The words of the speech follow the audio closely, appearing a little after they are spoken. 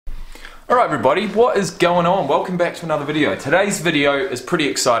Alright everybody, what is going on? Welcome back to another video. Today's video is pretty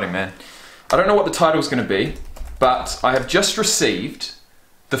exciting, man. I don't know what the title is going to be, but I have just received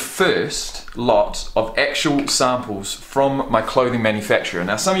the first lot of actual samples from my clothing manufacturer.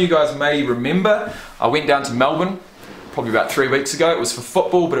 Now some of you guys may remember I went down to Melbourne probably about 3 weeks ago. It was for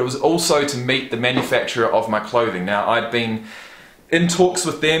football, but it was also to meet the manufacturer of my clothing. Now I'd been in talks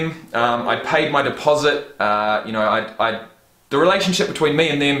with them, I'd paid my deposit, the relationship between me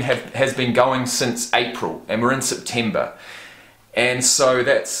and them has been going since April, and we're in September. And so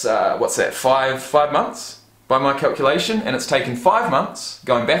that's, what's that, five months by my calculation, and it's taken 5 months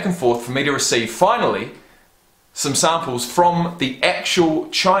going back and forth for me to receive, finally, some samples from the actual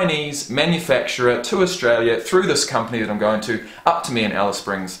Chinese manufacturer to Australia through this company that I'm going to, up to me in Alice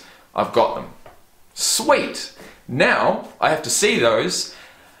Springs. I've got them. Sweet! Now, I have to see those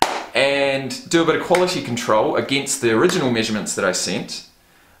and do a bit of quality control against the original measurements that I sent,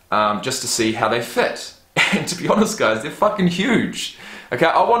 just to see how they fit. And to be honest guys, they're fucking huge. Okay,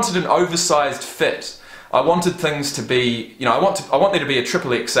 I wanted an oversized fit. I wanted things to be, I want there to be a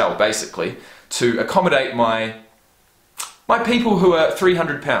triple XL basically, to accommodate my people who are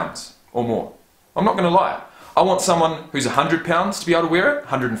 300 pounds or more. I'm not going to lie. I want someone who's 100 pounds to be able to wear it,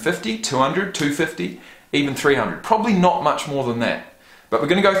 150, 200, 250, even 300. Probably not much more than that. But we're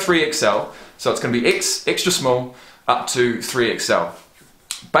going to go 3XL, so it's going to be extra small up to 3XL.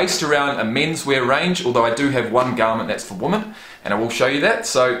 Based around a menswear range, although I do have one garment that's for women, and I will show you that.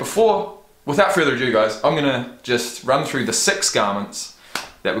 So without further ado guys, I'm going to just run through the 6 garments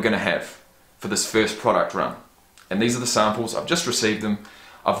that we're going to have for this first product run. And these are the samples. I've just received them.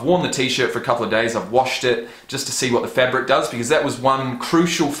 I've worn the t-shirt for a couple of days. I've washed it just to see what the fabric does, because that was one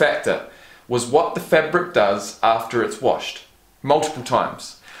crucial factor, was what the fabric does after it's washed. Multiple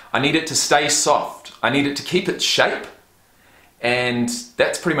times. I need it to stay soft. I need it to keep its shape, and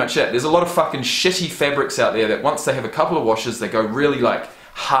that's pretty much it. There's a lot of fucking shitty fabrics out there that once they have a couple of washes, they go really like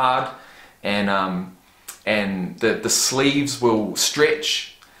hard, and the sleeves will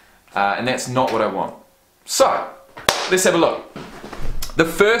stretch, and that's not what I want. So let's have a look. The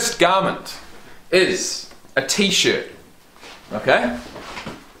first garment is a t-shirt. Okay,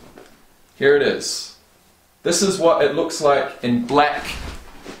 here it is. This is what it looks like in black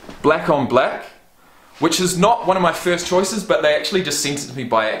on black, which is not one of my first choices, but they actually just sent it to me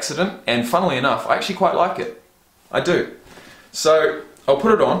by accident, and funnily enough, I actually quite like it. I do. So, I'll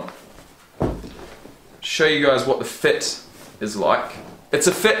put it on, show you guys what the fit is like. It's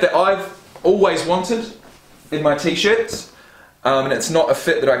a fit that I've always wanted in my t-shirts, and it's not a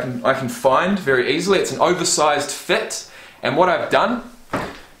fit that I can find very easily. It's an oversized fit, and what I've done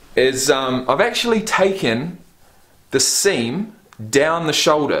is I've actually taken the seam down the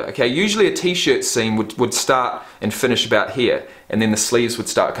shoulder. Okay, usually a t-shirt seam would start and finish about here, and then the sleeves would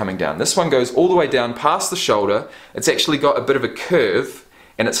start coming down. This one goes all the way down past the shoulder. It's actually got a bit of a curve,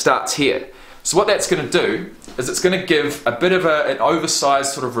 and it starts here. So what that's going to do is it's going to give a bit of an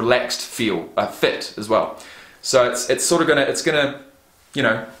oversized sort of relaxed feel, fit as well. So it's going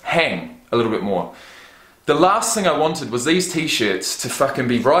to hang a little bit more. The last thing I wanted was these t-shirts to fucking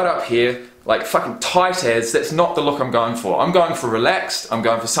be right up here, like fucking tight as. That's not the look I'm going for. I'm going for relaxed. I'm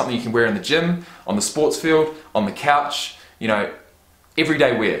going for something you can wear in the gym, on the sports field, on the couch,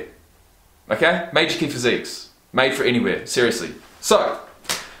 everyday wear. Okay? Major Key Physiques. Made for anywhere, seriously. So,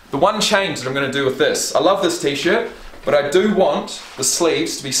 the one change that I'm going to do with this, I love this t-shirt, but I do want the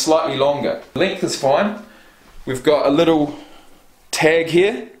sleeves to be slightly longer. Length is fine. We've got a little tag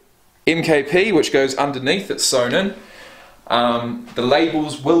here, MKP, which goes underneath, it's sewn in. The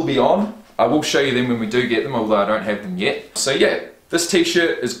labels will be on. I will show you them when we do get them, although I don't have them yet. So yeah, this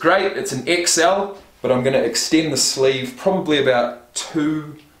t-shirt is great. It's an XL, but I'm going to extend the sleeve probably about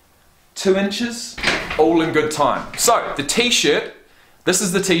 2 inches, all in good time. So the t-shirt, this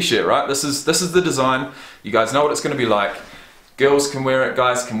is the t-shirt, right? This is the design. You guys know what it's going to be like. Girls can wear it,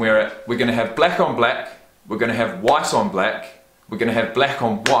 guys can wear it. We're going to have black on black. We're going to have white on black. We're going to have black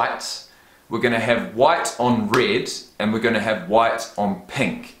on white, we're going to have white on red, and we're going to have white on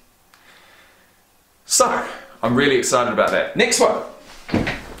pink. So, I'm really excited about that. Next one,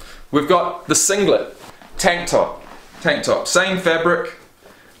 we've got the singlet, tank top, same fabric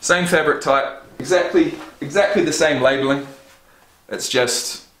type, exactly the same labeling, it's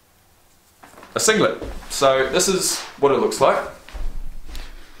just a singlet. So this is what it looks like.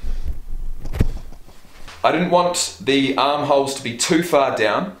 I didn't want the armholes to be too far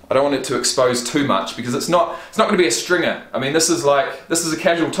down. I don't want it to expose too much, because it's not going to be a stringer. I mean, this is a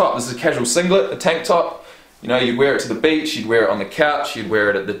casual top. This is a casual singlet, a tank top. You'd wear it to the beach, you'd wear it on the couch, you'd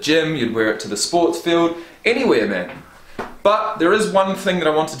wear it at the gym, you'd wear it to the sports field, anywhere, man. But there is one thing that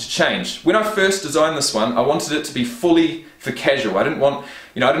I wanted to change. When I first designed this one, I wanted it to be fully for casual. I didn't want,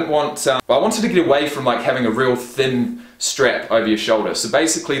 I wanted to get away from like having a real thin strap over your shoulder. So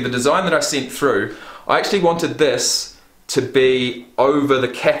basically the design that I sent through, I actually wanted this to be over the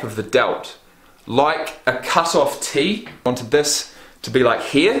cap of the delt. Like a cut-off tee. I wanted this to be like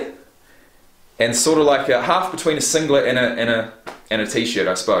here, and sort of like a half between a singlet and a t-shirt,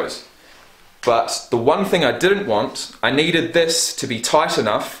 I suppose. But the one thing I didn't want, I needed this to be tight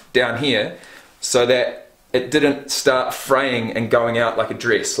enough down here so that it didn't start fraying and going out like a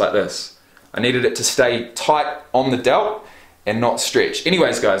dress like this. I needed it to stay tight on the delt and not stretch.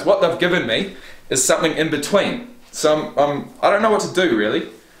 Anyways guys, what they've given me is something in between. So I don't know what to do really.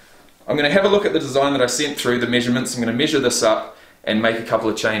 I'm going to have a look at the design that I sent through, the measurements. I'm going to measure this up and make a couple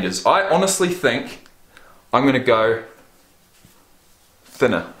of changes. I honestly think I'm going to go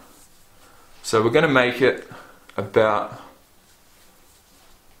thinner. So we're going to make it about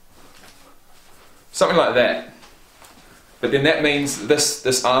something like that. But then that means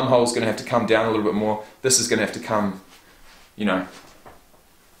this armhole is going to have to come down a little bit more. This is going to have to come, you know,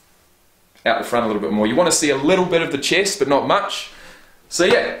 out the front a little bit more. You want to see a little bit of the chest, but not much. So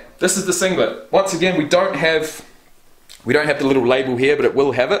yeah, this is the singlet. Once again, we don't have the little label here, but it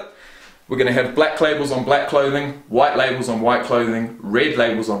will have it. We're going to have black labels on black clothing, white labels on white clothing, red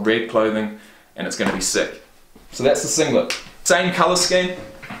labels on red clothing, and it's going to be sick. So that's the singlet. Same colour scheme,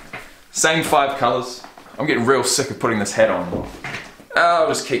 same 5 colours. I'm getting real sick of putting this hat on. I'll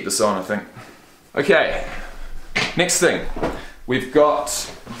just keep this on, I think. Okay, next thing. We've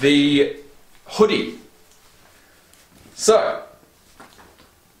got the hoodie. So,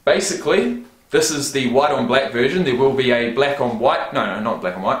 basically, this is the white on black version. There will be a black on white, no, not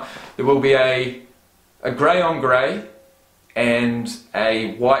black on white. There will be a grey on grey and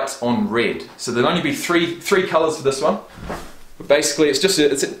a white on red. So there'll only be three colours for this one. But basically it's just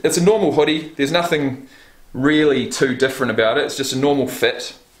it's a normal hoodie. There's nothing really too different about it. It's just a normal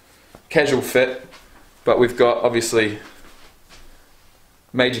fit, casual fit. But we've got obviously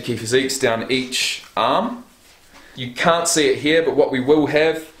major key physiques down each arm. You can't see it here, but what we will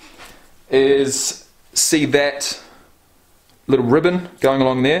have is, see that little ribbon going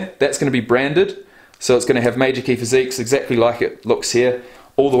along there? That's going to be branded. So it's going to have major key physiques exactly like it looks here,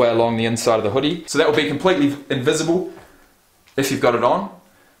 all the way along the inside of the hoodie. So that will be completely invisible if you've got it on.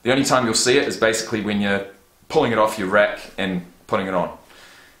 The only time you'll see it is basically when you're pulling it off your rack and putting it on.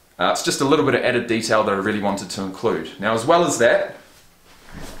 It's just a little bit of added detail that I really wanted to include. Now, as well as that,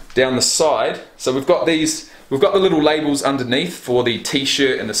 down the side, so we've got the little labels underneath for the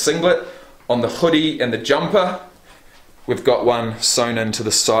t-shirt and the singlet. On the hoodie and the jumper, we've got one sewn into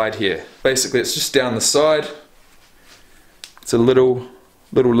the side here. Basically, it's just down the side. It's a little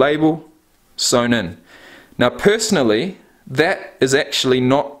label sewn in. Now, personally, that is actually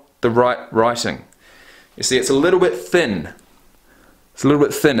not the right writing. You see, it's a little bit thin. It's a little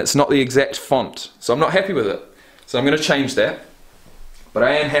bit thin. It's not the exact font. So I'm not happy with it. So I'm going to change that. But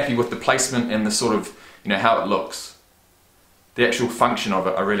I am happy with the placement and the sort of, how it looks. The actual function of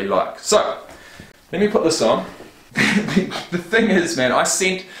it I really like. So, let me put this on. The thing is, man, I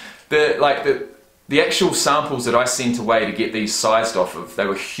sent the actual samples that I sent away to get these sized off of, they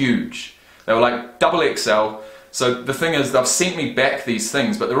were huge. They were like double XL. So the thing is, they've sent me back these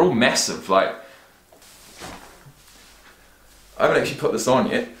things, but they're all massive. Like, I haven't actually put this on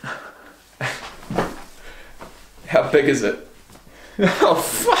yet. How big is it? Oh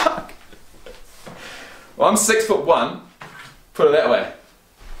fuck! Well, I'm 6'1", put it that way.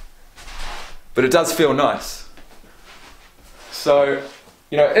 But it does feel nice. So,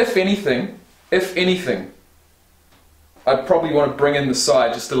 if anything, I'd probably want to bring in the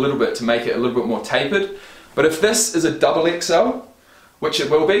side just a little bit to make it a little bit more tapered. But if this is a double XL, which it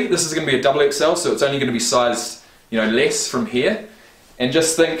will be, this is going to be a double XL, so it's only going to be sized, less from here. And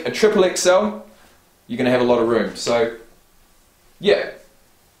just think, a triple XL, you're going to have a lot of room. So, yeah,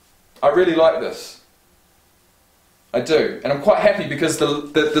 I really like this. I do, and I'm quite happy because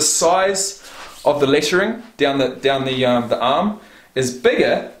the size of the lettering down the arm is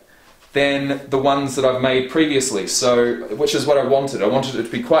bigger than the ones that I've made previously. So, which is what I wanted. I wanted it to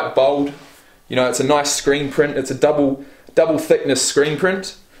be quite bold. It's a nice screen print. It's a double thickness screen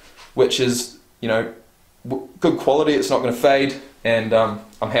print, which is good quality. It's not going to fade, and I'm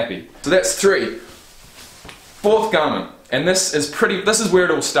happy. So that's 3. 4th garment, and this is where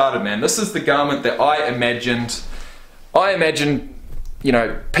it all started, man. This is the garment that I imagined,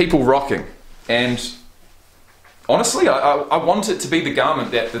 people rocking. And honestly, I want it to be the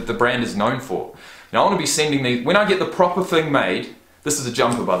garment that the brand is known for. I want to be sending these, when I get the proper thing made, this is a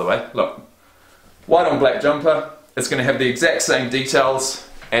jumper by the way, look. White on black jumper, it's going to have the exact same details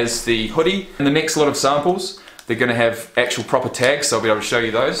as the hoodie. In the next lot of samples, they're going to have actual proper tags, so I'll be able to show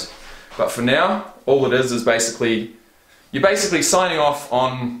you those. But for now, all it is basically, you're basically signing off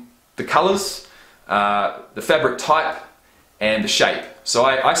on the colours, the fabric type, and the shape. So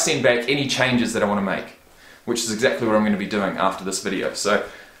I send back any changes that I want to make, which is exactly what I'm going to be doing after this video. So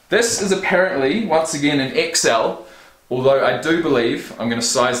this is apparently, once again, an XL, although I do believe I'm going to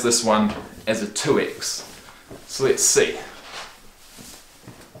size this one as a 2X. So let's see.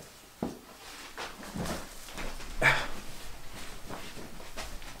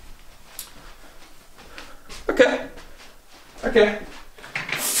 Okay.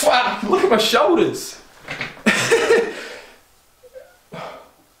 Fuck, look at my shoulders.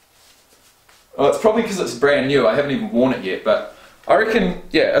 Oh, it's probably because it's brand new. I haven't even worn it yet, but I reckon,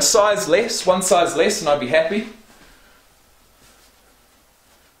 yeah, a size less, one size less, and I'd be happy.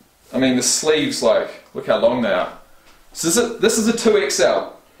 I mean, the sleeves, like, look how long they are. So this is a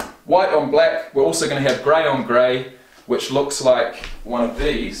 2XL. White on black. We're also going to have grey on grey, which looks like one of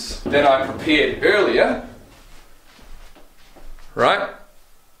these that I prepared earlier. Right?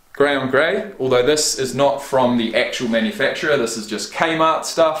 Grey on grey, although this is not from the actual manufacturer, this is just Kmart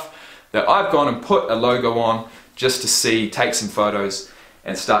stuff that I've gone and put a logo on just to see, take some photos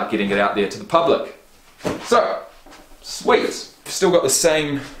and start getting it out there to the public. So, sweet. Still got the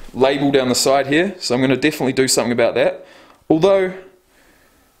same label down the side here, so I'm going to definitely do something about that. Although,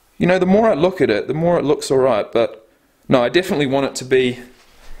 you know, the more I look at it, the more it looks alright, but no, I definitely want it to be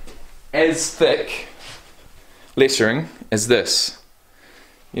as thick lettering as this.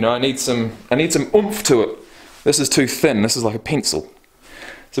 You know, I need some oomph to it. This is too thin, this is like a pencil.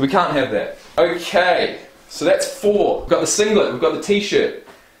 So we can't have that. Okay, so that's 4. We've got the singlet, we've got the t-shirt,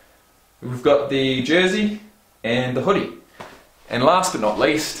 we've got the jersey and the hoodie. And last but not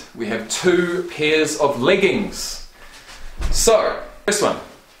least, we have 2 pairs of leggings. So, first one,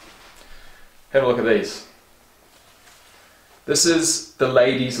 have a look at these. This is the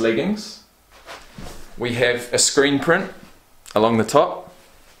ladies' leggings. We have a screen print along the top.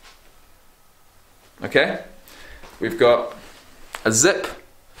 Okay, we've got a zip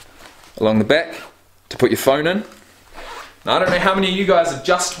along the back to put your phone in. Now I don't know how many of you guys have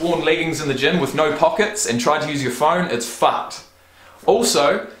just worn leggings in the gym with no pockets and tried to use your phone. It's fucked.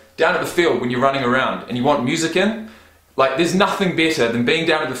 Also, down at the field when you're running around and you want music in, like there's nothing better than being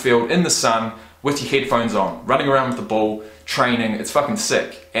down at the field in the sun with your headphones on, running around with the ball, training. It's fucking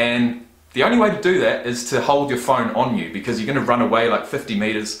sick. And the only way to do that is to hold your phone on you, because you're going to run away like 50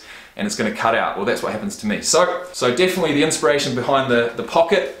 meters and it's going to cut out. Well, that's what happens to me. So definitely the inspiration behind the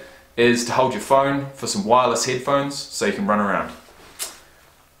pocket is to hold your phone for some wireless headphones so you can run around.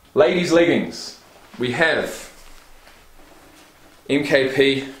 Ladies' leggings. We have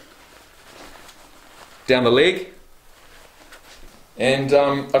MKP down the leg. And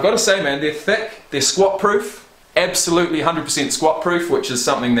I've got to say, man, they're thick, they're squat proof. Absolutely 100% squat proof, which is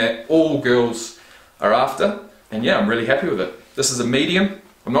something that all girls are after. And yeah, I'm really happy with it. This is a medium.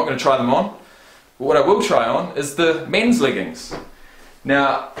 I'm not going to try them on. But what I will try on is the men's leggings.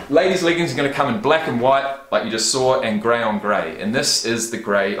 Now, ladies' leggings are going to come in black and white, like you just saw, and grey on grey. And this is the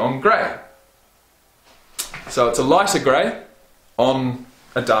grey on grey. So it's a lighter grey on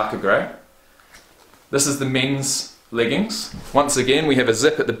a darker grey. This is the men's leggings. Once again, we have a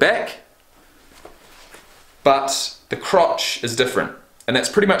zip at the back, but the crotch is different, and that's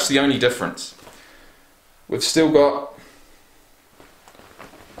pretty much the only difference. We've still got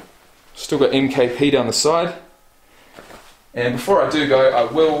MKP down the side, and before I do go,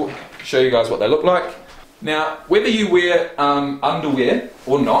 I will show you guys what they look like. Now, whether you wear underwear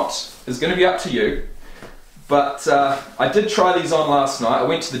or not is going to be up to you, but I did try these on last night. I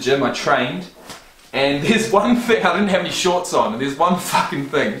went to the gym, I trained, and there's one thing, I didn't have any shorts on, and there's one fucking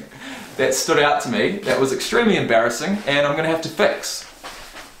thing that stood out to me that was extremely embarrassing and I'm going to have to fix,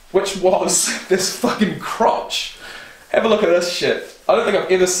 which was this fucking crotch. Have a look at this shit. I don't think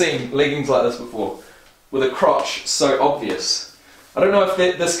I've ever seen leggings like this before, with a crotch so obvious. I don't know if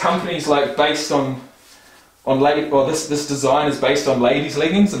this company's like based on this design is based on ladies'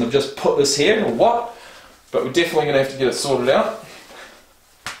 leggings and they've just put this here or what, but we're definitely going to have to get it sorted out.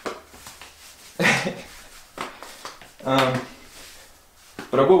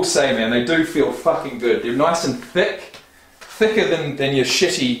 But I will say, man, they do feel fucking good. They're nice and thick, thicker than your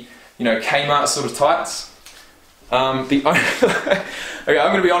shitty, you know, Kmart sort of tights. Okay, I'm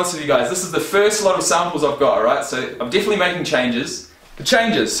going to be honest with you guys. This is the first lot of samples I've got, alright? So I'm definitely making changes. The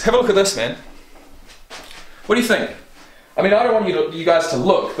changes. Have a look at this, man. What do you think? I mean, I don't want you guys to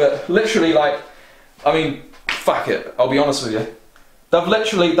look, but literally, like, I mean, fuck it. I'll be honest with you.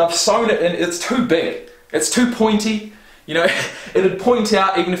 They've sewn it in. It's too big. It's too pointy, you know, it'd point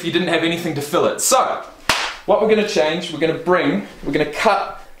out even if you didn't have anything to fill it. So, what we're going to change, we're going to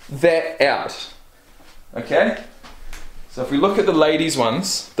cut that out, okay? So if we look at the ladies'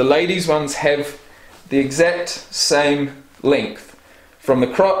 ones have the exact same length from the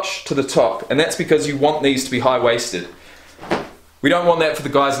crotch to the top, and that's because you want these to be high-waisted. We don't want that for the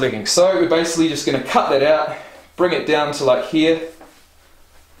guys' leggings, so we're basically just going to cut that out, bring it down to like here,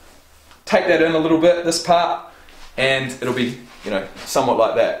 take that in a little bit, this part, and it'll be, you know, somewhat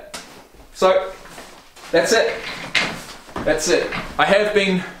like that. So that's it. That's it. I have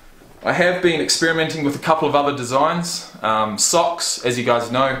been experimenting with a couple of other designs. Socks, as you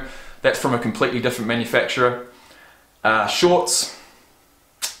guys know, that's from a completely different manufacturer. Shorts,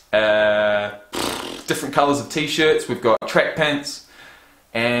 different colours of t-shirts. We've got track pants,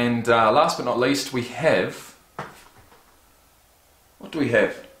 and last but not least, we have. What do we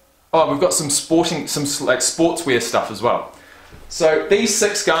have? Oh, we've got some like sportswear stuff as well. So these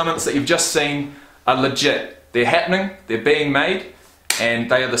 6 garments that you've just seen are legit. They're happening, they're being made, and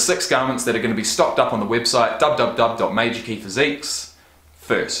they are the 6 garments that are going to be stocked up on the website www.majorkeyphysiques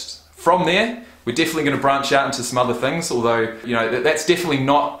first. From there, we're definitely going to branch out into some other things, although, you know, that's definitely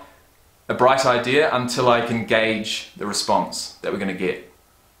not a bright idea until I can gauge the response that we're going to get.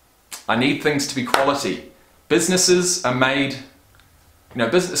 I need things to be quality. Businesses are made, you know,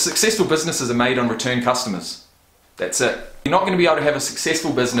 successful businesses are made on return customers. That's it. You're not going to be able to have a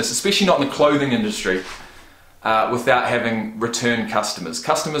successful business, especially not in the clothing industry, without having return customers.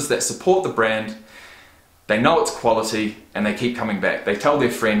 Customers that support the brand, they know it's quality, and they keep coming back. They tell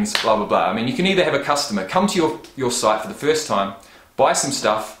their friends, blah, blah, blah. I mean, you can either have a customer come to your site for the first time, buy some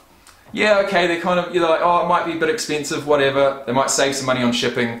stuff, yeah, okay, they're kind of, you're like, oh, it might be a bit expensive, whatever. They might save some money on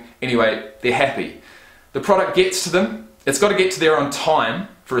shipping. Anyway, they're happy. The product gets to them. It's got to get to there on time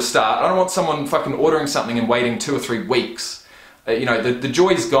for a start. I don't want someone fucking ordering something and waiting 2 or 3 weeks. You know, the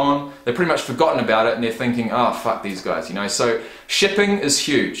joy's gone. They've pretty much forgotten about it, and they're thinking, oh, fuck these guys, you know. So shipping is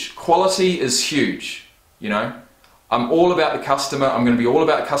huge. Quality is huge, you know. I'm all about the customer. I'm going to be all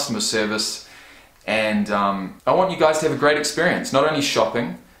about customer service. And I want you guys to have a great experience. Not only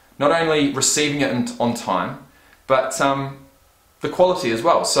shopping, not only receiving it on time, but the quality as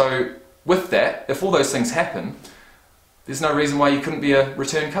well. So with that, if all those things happen, there's no reason why you couldn't be a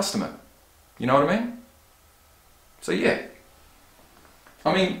return customer. You know what I mean? So yeah.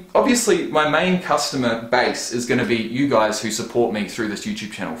 I mean, obviously my main customer base is going to be you guys who support me through this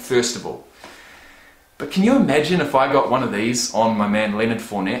YouTube channel, first of all. But can you imagine if I got one of these on my man Leonard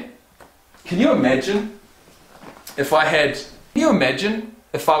Fournette? Can you imagine if I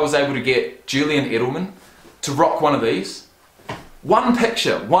was able to get Julian Edelman to rock one of these? One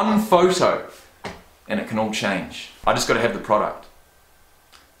picture, one photo, and it can all change. I just got to have the product.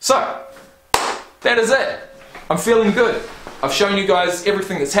 So, that is it. I'm feeling good. I've shown you guys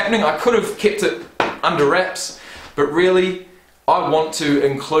everything that's happening. I could have kept it under wraps, but really, I want to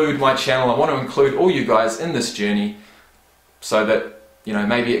include my channel. I want to include all you guys in this journey so that, you know,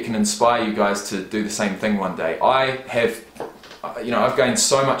 maybe it can inspire you guys to do the same thing one day. I have, you know, I've gained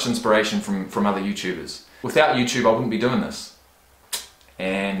so much inspiration from other YouTubers. Without YouTube, I wouldn't be doing this.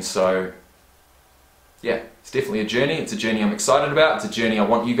 And so, yeah, it's definitely a journey. It's a journey I'm excited about. It's a journey I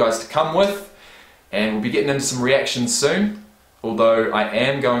want you guys to come with. And we'll be getting into some reactions soon. Although I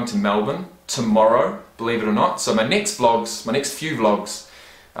am going to Melbourne tomorrow, believe it or not. So my next vlogs, my next few videos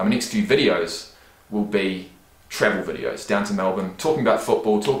will be travel videos down to Melbourne, talking about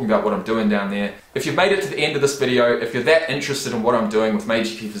football, talking about what I'm doing down there. If you've made it to the end of this video, if you're that interested in what I'm doing with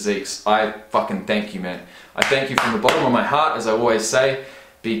Major Key Physiques, I fucking thank you, man. I thank you from the bottom of my heart, as I always say,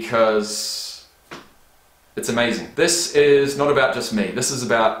 because it's amazing. This is not about just me. This is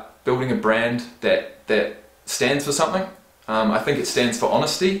about building a brand that stands for something. I think it stands for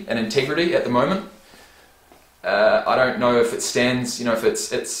honesty and integrity at the moment. I don't know if it stands, you know, if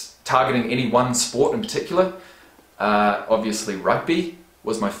it's targeting any one sport in particular. Obviously rugby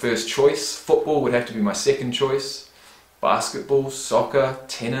was my first choice. Football would have to be my second choice. Basketball, soccer,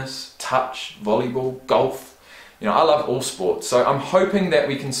 tennis, touch, volleyball, golf. You know, I love all sports. So I'm hoping that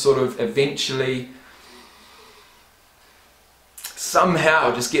we can sort of eventually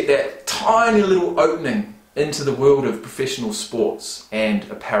somehow just get that tiny little opening into the world of professional sports and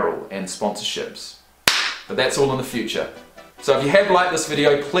apparel and sponsorships. But that's all in the future. So if you have liked this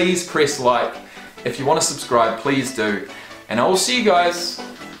video, please press like. If you want to subscribe, please do. And I will see you guys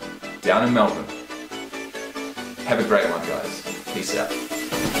down in Melbourne. Have a great one, guys. Peace out.